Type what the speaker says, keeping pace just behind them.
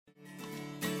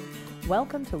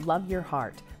Welcome to Love Your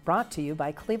Heart, brought to you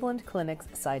by Cleveland Clinic's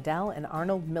Seidel and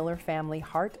Arnold Miller Family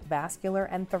Heart, Vascular,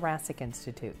 and Thoracic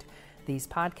Institute. These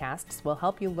podcasts will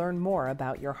help you learn more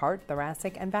about your heart,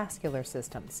 thoracic, and vascular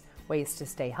systems, ways to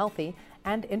stay healthy,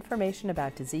 and information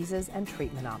about diseases and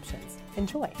treatment options.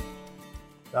 Enjoy.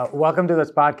 Welcome to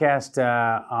this podcast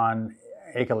on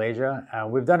achalasia.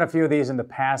 We've done a few of these in the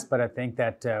past, but I think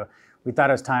that we thought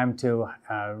it was time to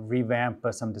revamp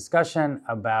some discussion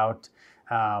about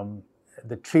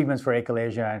the treatments for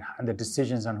achalasia and the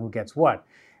decisions on who gets what.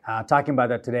 Talking about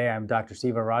that today, I'm Dr.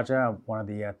 Siva Raja, one of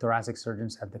the thoracic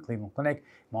surgeons at the Cleveland Clinic.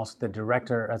 I'm also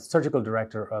the surgical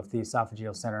director of the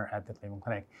esophageal center at the Cleveland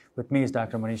Clinic. With me is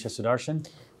Dr. Monisha Sudarshan.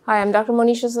 Hi, I'm Dr.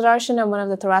 Monisha Sudarshan. I'm one of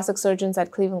the thoracic surgeons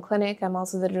at Cleveland Clinic. I'm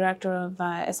also the director of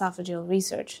esophageal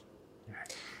research.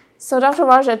 So, Dr.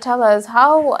 Raja, tell us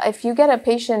how, if you get a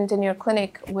patient in your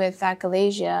clinic with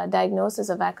achalasia, diagnosis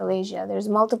of achalasia, there's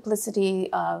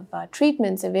multiplicity of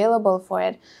treatments available for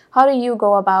it. How do you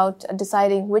go about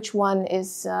deciding which one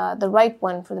is the right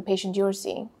one for the patient you're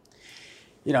seeing?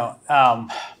 That's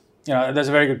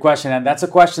a very good question, and that's a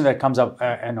question that comes up,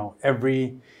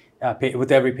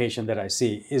 with every patient that I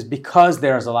see, is because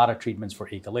there's a lot of treatments for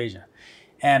achalasia.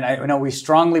 And we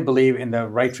strongly believe in the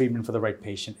right treatment for the right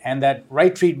patient. And that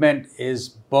right treatment is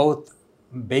both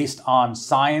based on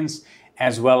science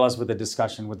as well as with a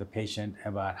discussion with the patient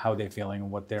about how they're feeling and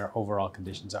what their overall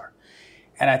conditions are.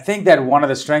 And I think that one of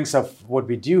the strengths of what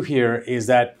we do here is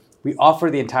that we offer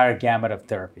the entire gamut of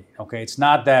therapy. Okay, it's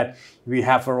not that we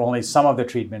have for only some of the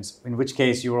treatments, in which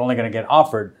case you're only going to get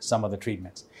offered some of the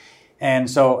treatments. And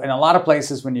so in a lot of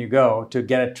places when you go to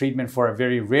get a treatment for a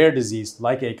very rare disease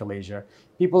like achalasia,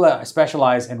 people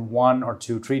specialize in one or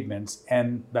two treatments,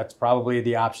 and that's probably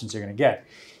the options you're going to get.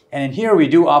 And in here, we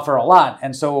do offer a lot.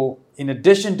 And so in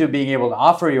addition to being able to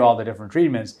offer you all the different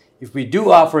treatments, if we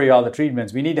do offer you all the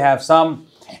treatments, we need to have some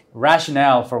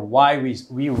rationale for why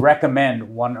we recommend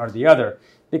one or the other.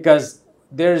 Because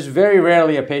there's very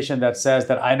rarely a patient that says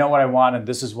that I know what I want and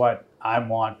this is what I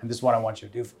want and this is what I want you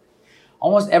to do for me.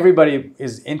 Almost everybody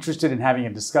is interested in having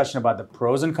a discussion about the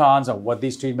pros and cons of what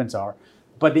these treatments are.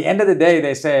 But at the end of the day,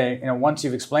 they say, once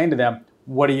you've explained to them,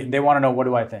 they want to know, what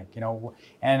do I think?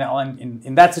 And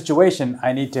in that situation,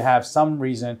 I need to have some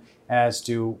reason as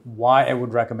to why I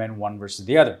would recommend one versus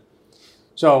the other.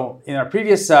 So in our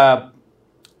previous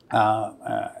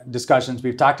discussions,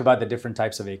 we've talked about the different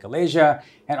types of achalasia,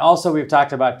 and also we've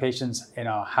talked about patients,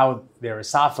 how their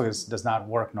esophagus does not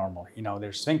work normally.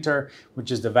 Their sphincter,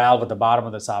 which is the valve at the bottom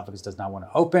of the esophagus, does not want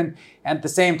to open. And at the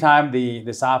same time, the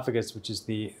esophagus, which is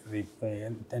the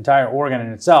entire organ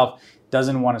in itself,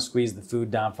 doesn't want to squeeze the food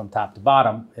down from top to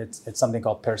bottom. It's something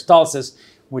called peristalsis,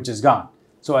 which is gone.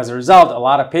 So as a result, a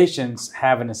lot of patients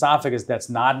have an esophagus that's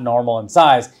not normal in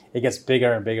size. It gets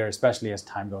bigger and bigger, especially as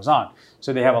time goes on.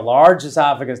 So they have a large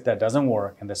esophagus that doesn't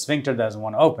work, and the sphincter doesn't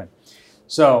want to open.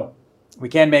 So we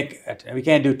can't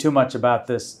do too much about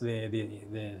this,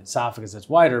 the esophagus that's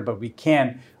wider, but we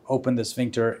can open the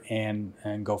sphincter and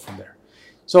go from there.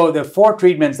 So the four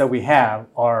treatments that we have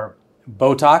are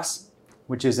Botox,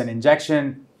 which is an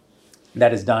injection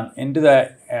that is done into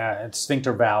the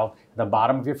sphincter valve at the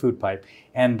bottom of your food pipe,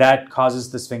 and that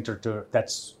causes the sphincter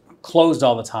that's closed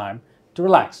all the time to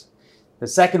relax. The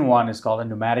second one is called a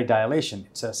pneumatic dilation.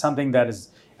 It's something that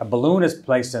is a balloon is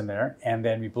placed in there, and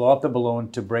then we blow up the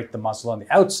balloon to break the muscle on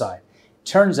the outside.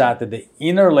 Turns out that the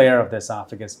inner layer of the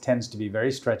esophagus tends to be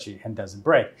very stretchy and doesn't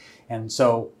break. And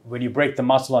so when you break the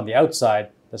muscle on the outside,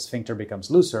 the sphincter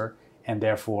becomes looser, and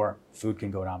therefore food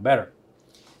can go down better.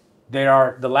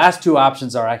 The last two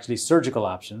options are actually surgical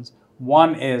options.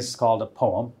 One is called a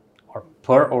POEM, or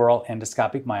per-oral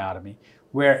endoscopic myotomy,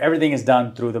 where everything is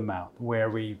done through the mouth, where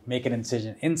we make an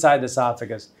incision inside the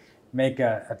esophagus, make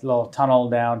a little tunnel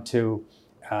down to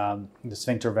the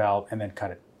sphincter valve, and then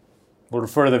cut it. We'll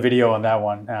refer to the video on that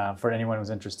one for anyone who's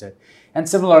interested. And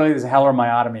similarly, there's a Heller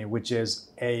myotomy, which is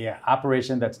a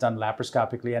operation that's done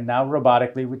laparoscopically and now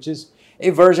robotically, which is a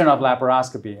version of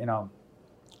laparoscopy,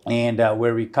 and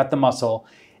where we cut the muscle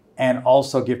and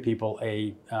also give people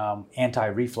a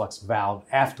anti-reflux valve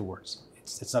afterwards.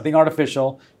 It's nothing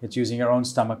artificial. It's using your own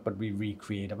stomach, but we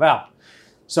recreate a valve.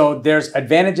 So there's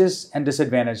advantages and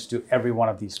disadvantages to every one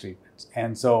of these treatments.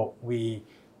 And so we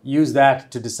use that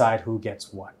to decide who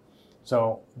gets what.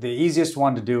 So the easiest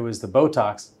one to do is the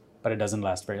Botox, but it doesn't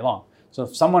last very long. So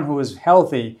if someone who is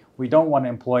healthy, we don't want to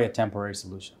employ a temporary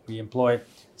solution. We employ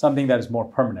something that is more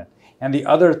permanent. And the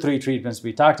other three treatments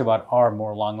we talked about are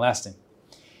more long-lasting.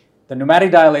 The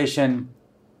pneumatic dilation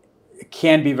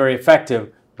can be very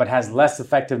effective, but has less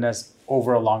effectiveness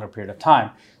over a longer period of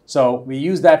time. So we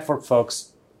use that for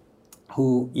folks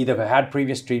who either have had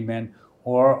previous treatment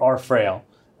or are frail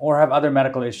or have other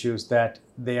medical issues that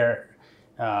they're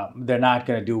not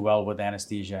going to do well with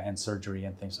anesthesia and surgery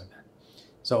and things like that.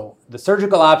 So the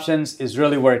surgical options is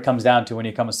really where it comes down to when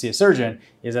you come to see a surgeon,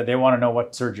 is that they want to know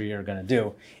what surgery you're going to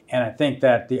do. And I think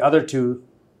that the other two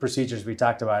procedures we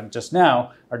talked about just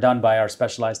now are done by our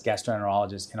specialized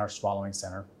gastroenterologists in our swallowing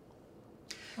center.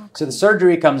 Okay. So the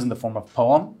surgery comes in the form of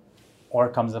POEM, or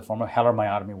it comes in the form of Heller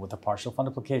myotomy with a partial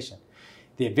fundoplication.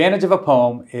 The advantage of a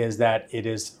POEM is that it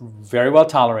is very well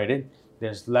tolerated.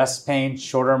 There's less pain,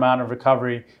 shorter amount of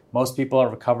recovery. Most people are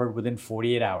recovered within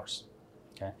 48 hours.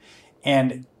 Okay?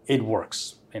 And it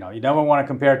works. You never want to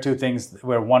compare two things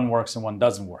where one works and one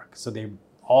doesn't work. So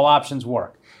all options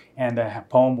work, and the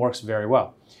POEM works very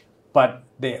well. But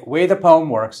the way the POEM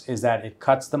works is that it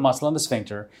cuts the muscle in the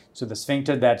sphincter. So the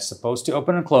sphincter that's supposed to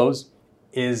open and close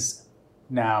is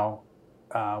now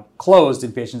closed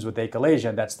in patients with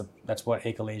achalasia. That's what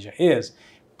achalasia is.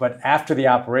 But after the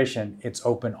operation, it's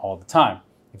open all the time.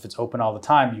 If it's open all the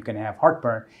time, you can have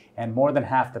heartburn. And more than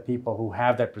half the people who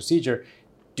have that procedure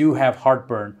do have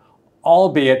heartburn,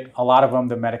 albeit a lot of them,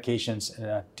 the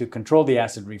medications to control the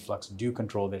acid reflux do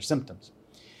control their symptoms.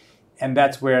 And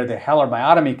that's where the Heller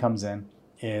myotomy comes in,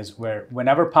 is where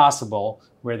whenever possible,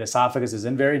 where the esophagus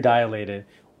isn't very dilated,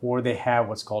 or they have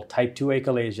what's called type 2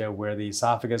 achalasia, where the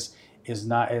esophagus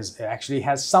actually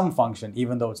has some function,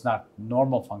 even though it's not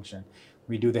normal function,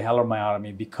 we do the Heller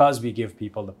myotomy because we give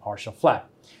people the partial flap.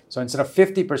 So instead of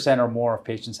 50% or more of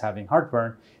patients having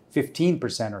heartburn,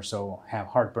 15% or so have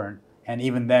heartburn, and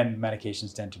even then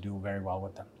medications tend to do very well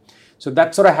with them. So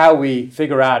that's sort of how we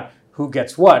figure out who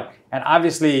gets what. And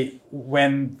obviously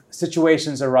when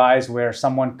situations arise where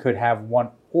someone could have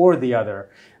one or the other,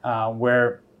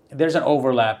 where there's an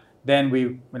overlap, then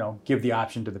we give the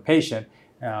option to the patient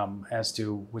as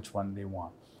to which one they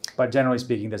want. But generally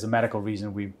speaking, there's a medical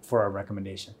reason for our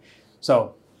recommendation.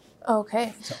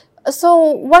 Okay.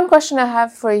 So one question I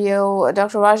have for you,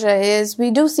 Dr. Raja, is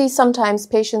we do see sometimes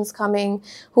patients coming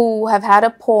who have had a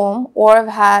POEM or have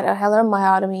had a Heller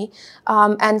myotomy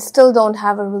and still don't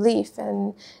have a relief,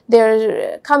 and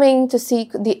they're coming to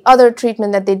seek the other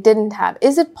treatment that they didn't have.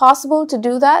 Is it possible to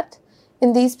do that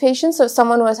in these patients? So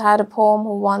someone who has had a POEM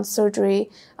who wants surgery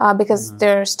because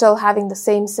they're still having the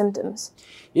same symptoms?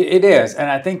 It is. And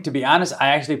I think, to be honest, I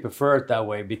actually prefer it that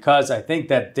way, because I think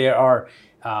that there are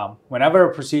whenever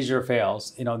a procedure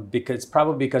fails, because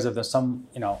probably because of some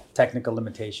technical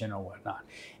limitation or whatnot,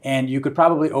 and you could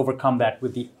probably overcome that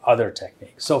with the other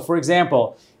technique. So, for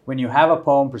example, when you have a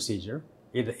POEM procedure,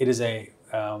 it is a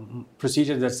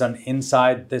procedure that's done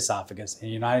inside the esophagus,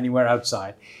 and you're not anywhere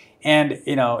outside. And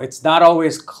it's not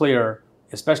always clear,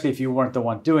 especially if you weren't the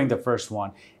one doing the first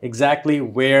one, exactly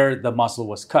where the muscle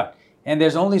was cut. And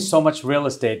there's only so much real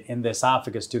estate in the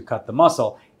esophagus to cut the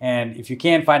muscle. And if you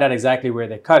can't find out exactly where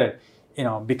they cut it,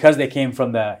 because they came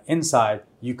from the inside,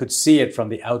 you could see it from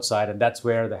the outside. And that's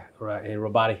where a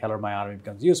robotic Heller myotomy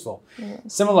becomes useful. Mm-hmm.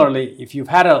 Similarly, if you've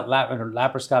had a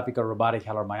laparoscopic or robotic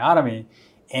Heller myotomy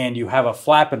and you have a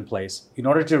flap in place, in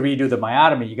order to redo the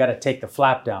myotomy, you got to take the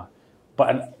flap down.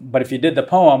 But if you did the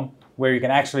POEM, where you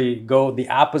can actually go the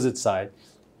opposite side,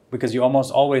 because you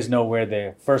almost always know where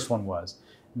the first one was,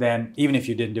 then even if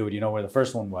you didn't do it, you know where the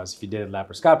first one was, if you did it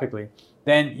laparoscopically,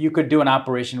 then you could do an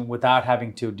operation without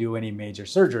having to do any major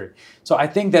surgery. So I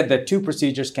think that the two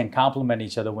procedures can complement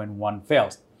each other when one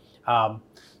fails.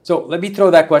 So let me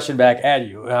throw that question back at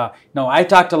you. I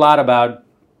talked a lot about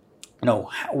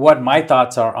what my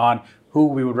thoughts are on who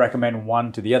we would recommend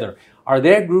one to the other. Are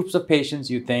there groups of patients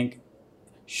you think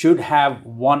should have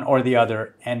one or the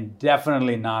other, and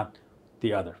definitely not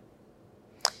the other?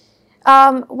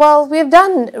 Well, we've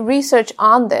done research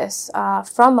on this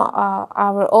from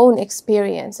our own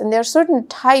experience, and there are certain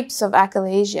types of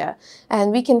achalasia,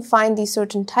 and we can find these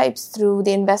certain types through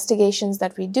the investigations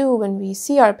that we do when we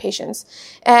see our patients.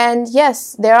 And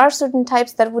yes, there are certain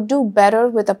types that would do better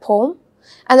with a POEM,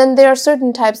 and then there are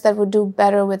certain types that would do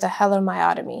better with a Heller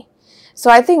myotomy. So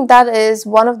I think that is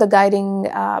one of the guiding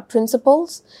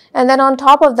principles. And then on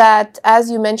top of that,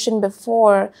 as you mentioned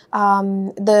before,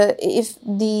 if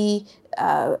the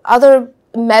other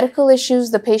medical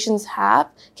issues the patients have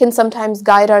can sometimes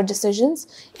guide our decisions.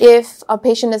 If a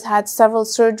patient has had several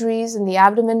surgeries in the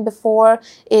abdomen before,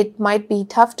 it might be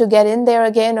tough to get in there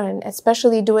again, and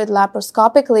especially do it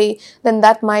laparoscopically, then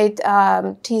that might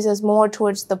tease us more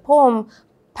towards the POEM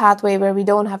pathway, where we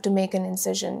don't have to make an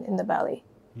incision in the belly.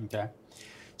 Okay.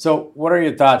 So what are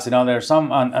your thoughts? There's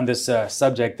some on this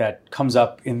subject that comes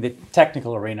up in the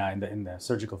technical arena in the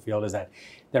surgical field, is that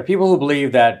there are people who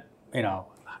believe that,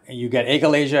 you get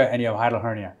achalasia and you have hiatal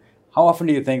hernia, How often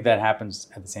do you think that happens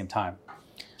at the same time?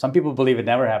 Some people believe it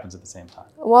never happens at the same time.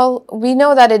 Well, we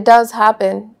know that it does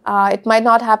happen. It might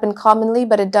not happen commonly,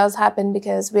 but it does happen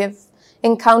because we have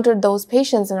encountered those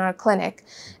patients in our clinic.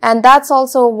 And that's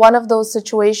also one of those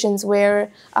situations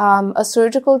where a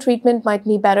surgical treatment might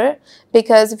be better,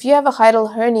 because if you have a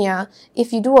hiatal hernia,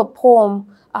 if you do a POEM,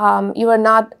 you are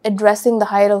not addressing the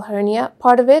hiatal hernia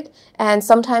part of it, and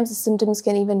sometimes the symptoms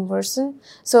can even worsen.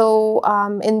 So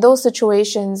in those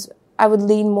situations, I would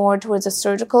lean more towards a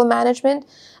surgical management.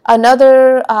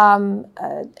 Another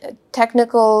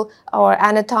technical or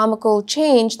anatomical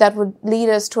change that would lead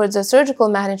us towards a surgical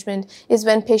management is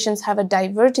when patients have a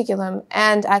diverticulum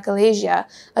and achalasia.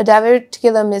 A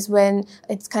diverticulum is when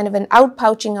it's kind of an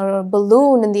outpouching or a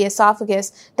balloon in the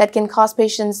esophagus that can cause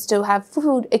patients to have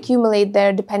food accumulate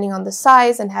there depending on the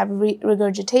size and have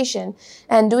regurgitation.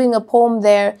 And doing a POEM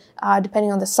there,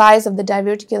 depending on the size of the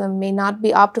diverticulum, may not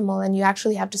be optimal, and you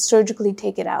actually have to surgically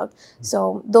take it out.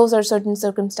 So those are certain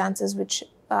circumstances which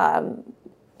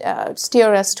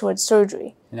steer us towards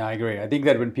surgery. No, I agree. I think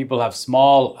that when people have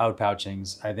small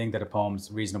outpouchings, I think that a POEM is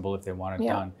reasonable if they want it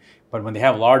done. But when they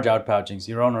have large outpouchings,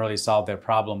 you don't really solve their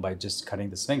problem by just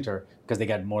cutting the sphincter, because they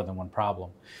get more than one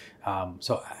problem.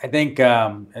 So I think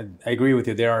I agree with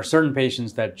you. There are certain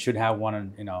patients that should have one,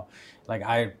 and like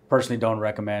I personally don't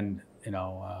recommend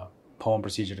POEM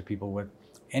procedure to people with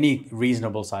any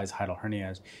reasonable size hiatal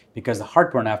hernias, because the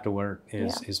heartburn afterward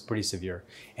is pretty severe.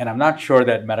 And I'm not sure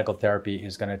that medical therapy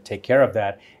is going to take care of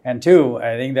that. And two,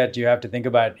 I think that you have to think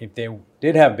about, if they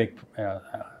did have big,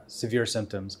 severe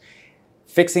symptoms,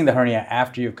 fixing the hernia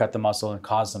after you've cut the muscle and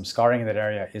caused some scarring in that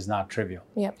area is not trivial.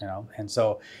 And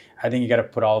so I think you got to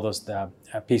put all those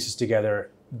pieces together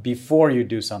before you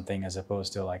do something, as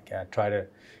opposed to try to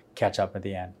catch up at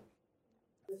the end.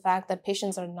 The fact that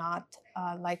patients are not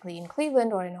likely in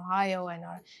Cleveland or in Ohio and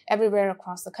are everywhere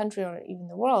across the country or even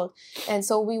the world. And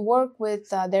so we work with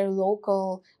their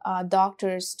local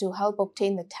doctors to help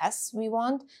obtain the tests we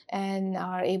want, and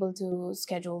are able to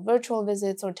schedule virtual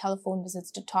visits or telephone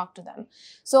visits to talk to them.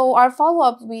 So our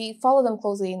follow-up, we follow them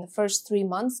closely in the first 3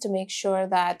 months to make sure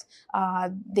that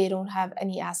they don't have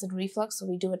any acid reflux. So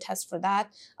we do a test for that,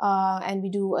 and we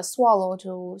do a swallow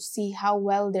to see how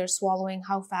well they're swallowing,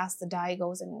 how fast the dye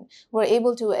goes, and we're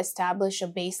able to establish a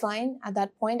baseline at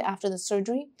that point after the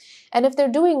surgery. And if they're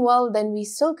doing well, then we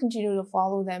still continue to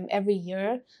follow them every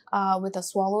year with a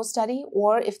swallow study,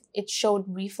 or if it showed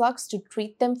reflux, to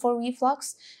treat them for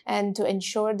reflux and to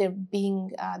ensure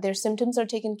their symptoms are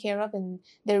taken care of and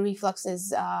their reflux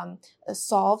is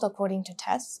solved according to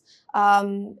tests.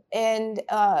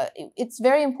 It's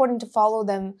very important to follow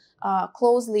them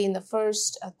closely in the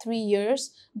first 3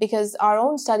 years, because our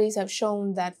own studies have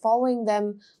shown that following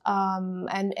them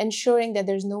and ensuring that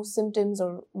there's no symptoms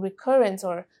or recurrence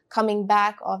or coming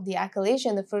back of the achalasia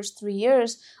in the first 3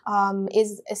 years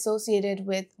is associated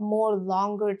with more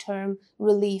longer term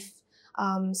relief.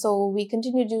 So we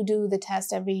continue to do the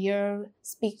test every year,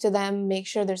 speak to them, make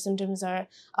sure their symptoms are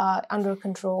under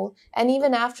control. And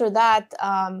even after that,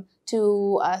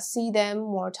 to see them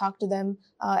or talk to them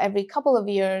every couple of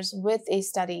years with a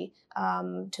study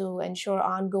to ensure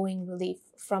ongoing relief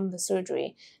from the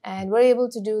surgery. And we're able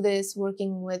to do this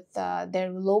working with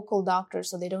their local doctors,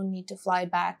 so they don't need to fly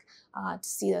back to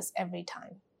see us every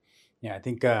time. Yeah, I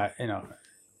think,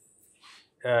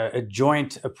 a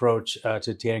joint approach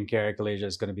to taking care of achalasia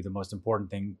is going to be the most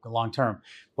important thing long term.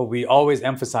 But we always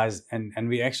emphasize, and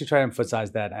we actually try to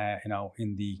emphasize that,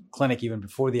 in the clinic, even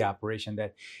before the operation,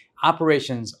 that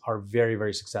operations are very,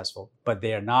 very successful, but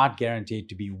they are not guaranteed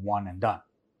to be one and done.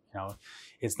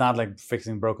 It's not like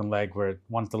fixing a broken leg where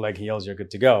once the leg heals, you're good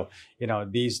to go.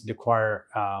 These require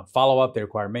follow-up, they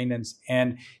require maintenance.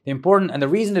 And the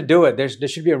reason to do it, there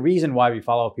should be a reason why we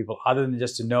follow up people, other than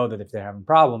just to know that if they're having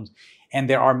problems. And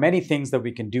there are many things that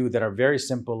we can do that are very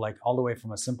simple, like all the way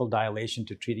from a simple dilation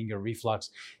to treating your reflux,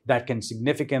 that can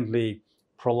significantly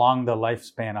prolong the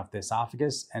lifespan of the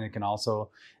esophagus, and it can also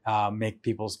make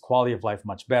people's quality of life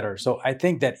much better. So I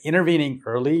think that intervening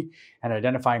early and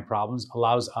identifying problems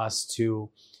allows us to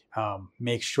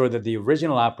make sure that the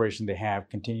original operation they have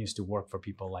continues to work for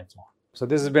people lifelong. So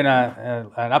this has been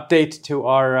an update to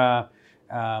our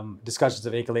discussions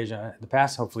of achalasia in the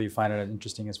past. Hopefully you find it as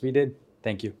interesting as we did.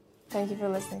 Thank you. Thank you for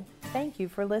listening. Thank you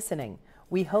for listening.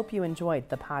 We hope you enjoyed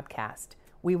the podcast.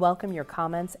 We welcome your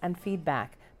comments and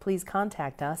feedback. Please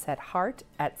contact us at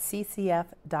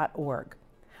heart@ccf.org.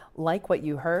 Like what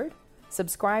you heard?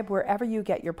 Subscribe wherever you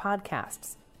get your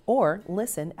podcasts, or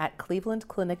listen at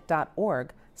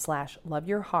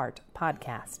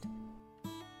clevelandclinic.org/loveyourheartpodcast.